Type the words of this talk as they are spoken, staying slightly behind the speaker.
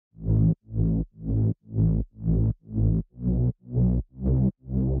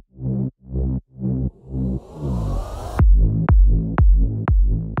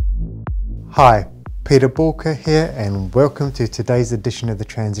Hi, Peter Balker here and welcome to today's edition of the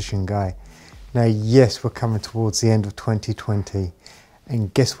Transition Guy. Now yes, we're coming towards the end of 2020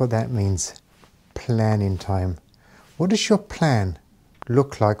 and guess what that means? Planning time. What does your plan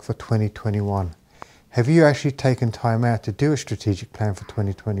look like for 2021? Have you actually taken time out to do a strategic plan for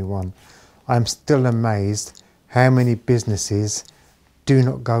 2021? I'm still amazed how many businesses do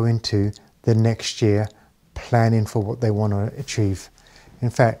not go into the next year planning for what they want to achieve. In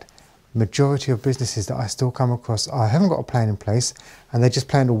fact, majority of businesses that I still come across, I haven't got a plan in place and they just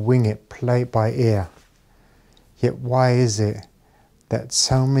plan to wing it, play it by ear. Yet why is it that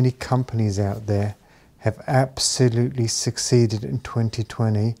so many companies out there have absolutely succeeded in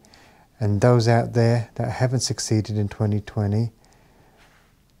 2020 and those out there that haven't succeeded in 2020,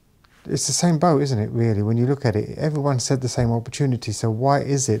 it's the same boat, isn't it, really? When you look at it, everyone's had the same opportunity. So why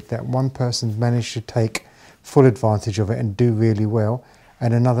is it that one person's managed to take full advantage of it and do really well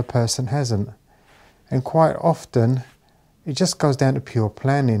and another person hasn't? And quite often, it just goes down to pure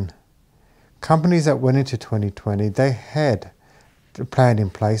planning. Companies that went into 2020, they had the plan in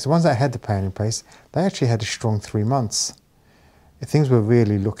place. The ones that had the plan in place, they actually had a strong 3 months. If things were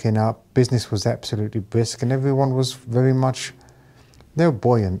really looking up, business was absolutely brisk and everyone was very much, they were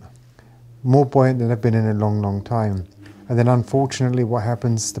buoyant. More buoyant than they've been in a long, long time. And then unfortunately what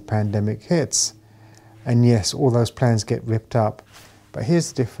happens, the pandemic hits. And yes, all those plans get ripped up. But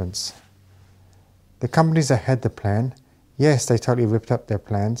here's the difference. The companies that had the plan, yes, they totally ripped up their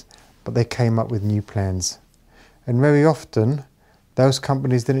plans, but they came up with new plans. And very often, those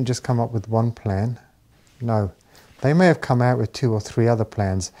companies didn't just come up with one plan. No, they may have come out with 2 or 3 other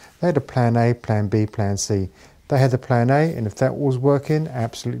plans. They had a plan A, plan B, plan C. They had the plan A, and if that was working,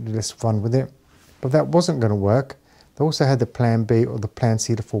 absolutely, let's run with it. But that wasn't going to work. They also had the plan B or the plan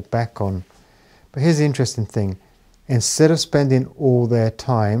C to fall back on. But here's the interesting thing. Instead of spending all their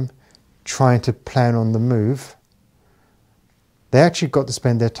time trying to plan on the move, they actually got to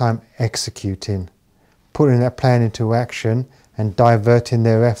spend their time executing, putting that plan into action and diverting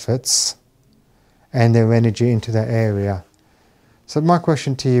their efforts and their energy into that area. So my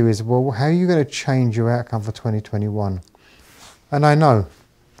question to you is, well, how are you going to change your outcome for 2021? And I know,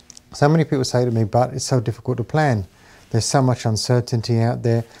 so many people say to me, but it's so difficult to plan. There's so much uncertainty out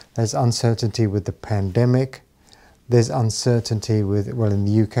there. There's uncertainty with the pandemic. There's uncertainty with, well, in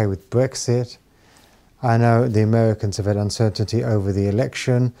the UK with Brexit. I know the Americans have had uncertainty over the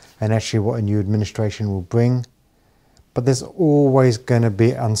election and actually what a new administration will bring. But there's always going to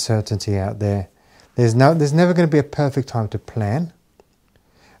be uncertainty out there. There's never going to be a perfect time to plan.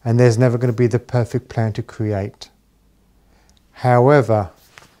 And there's never going to be the perfect plan to create. However,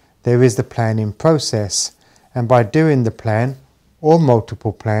 there is the planning process. And by doing the plan, or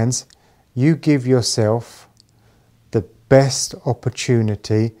multiple plans, you give yourself the best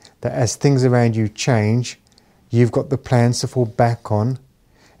opportunity that as things around you change, you've got the plans to fall back on.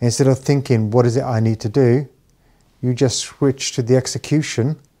 Instead of thinking, what is it I need to do? You just switch to the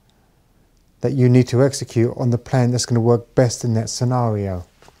execution that you need to execute on the plan that's going to work best in that scenario.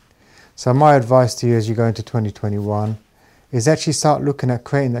 So my advice to you as you go into 2021 is actually start looking at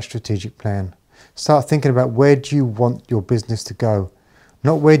creating that strategic plan. Start thinking about where do you want your business to go.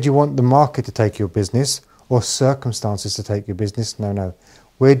 Not where do you want the market to take your business or circumstances to take your business. No.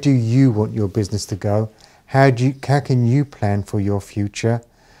 Where do you want your business to go? How can you plan for your future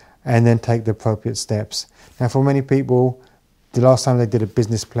and then take the appropriate steps? Now for many people, the last time they did a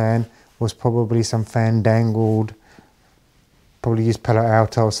business plan was probably some fandangled, probably used Palo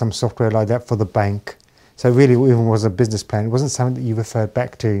Alto or some software like that for the bank. So really it even was a business plan. It wasn't something that you referred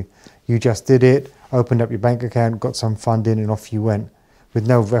back to. You just did it, opened up your bank account, got some funding and off you went with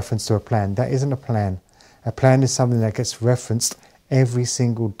no reference to a plan. That isn't a plan. A plan is something that gets referenced every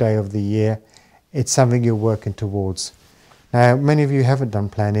single day of the year. It's something you're working towards. Now, many of you haven't done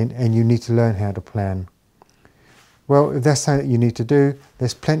planning and you need to learn how to plan. Well, if that's something that you need to do,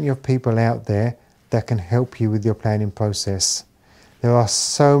 there's plenty of people out there that can help you with your planning process. There are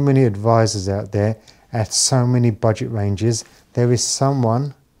so many advisors out there at so many budget ranges. There is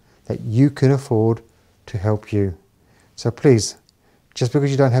someone that you can afford to help you. So please, just because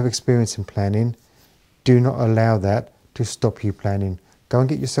you don't have experience in planning, do not allow that to stop you planning. Go and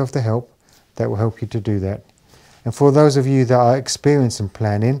get yourself the help that will help you to do that. And for those of you that are experienced in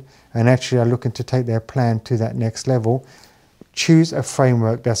planning and actually are looking to take their plan to that next level, choose a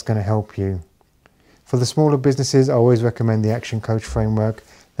framework that's going to help you. For the smaller businesses, I always recommend the Action Coach framework.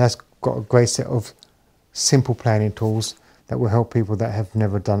 That's got a great set of simple planning tools that will help people that have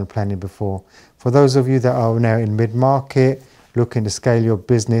never done planning before. For those of you that are now in mid-market, looking to scale your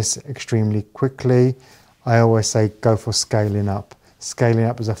business extremely quickly, I always say go for scaling up. Scaling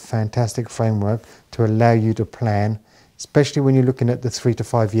Up is a fantastic framework to allow you to plan, especially when you're looking at the 3 to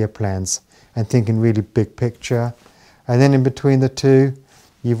 5 year plans and thinking really big picture. And then in between the two,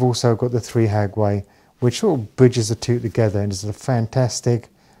 you've also got the 3HAG way, which sort of bridges the two together and is a fantastic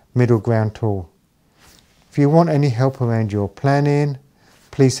middle ground tool. If you want any help around your planning,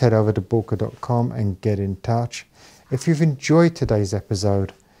 please head over to Bulka.com and get in touch. If you've enjoyed today's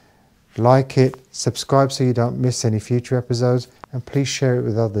episode, like it, subscribe so you don't miss any future episodes, and please share it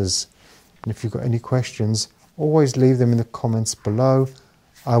with others. And if you've got any questions, always leave them in the comments below.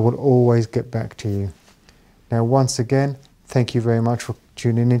 I will always get back to you. Now, once again, thank you very much for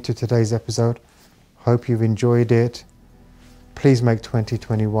tuning into today's episode. Hope you've enjoyed it. Please make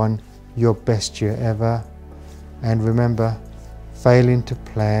 2021 your best year ever. And remember, failing to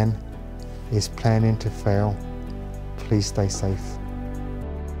plan is planning to fail. Please stay safe.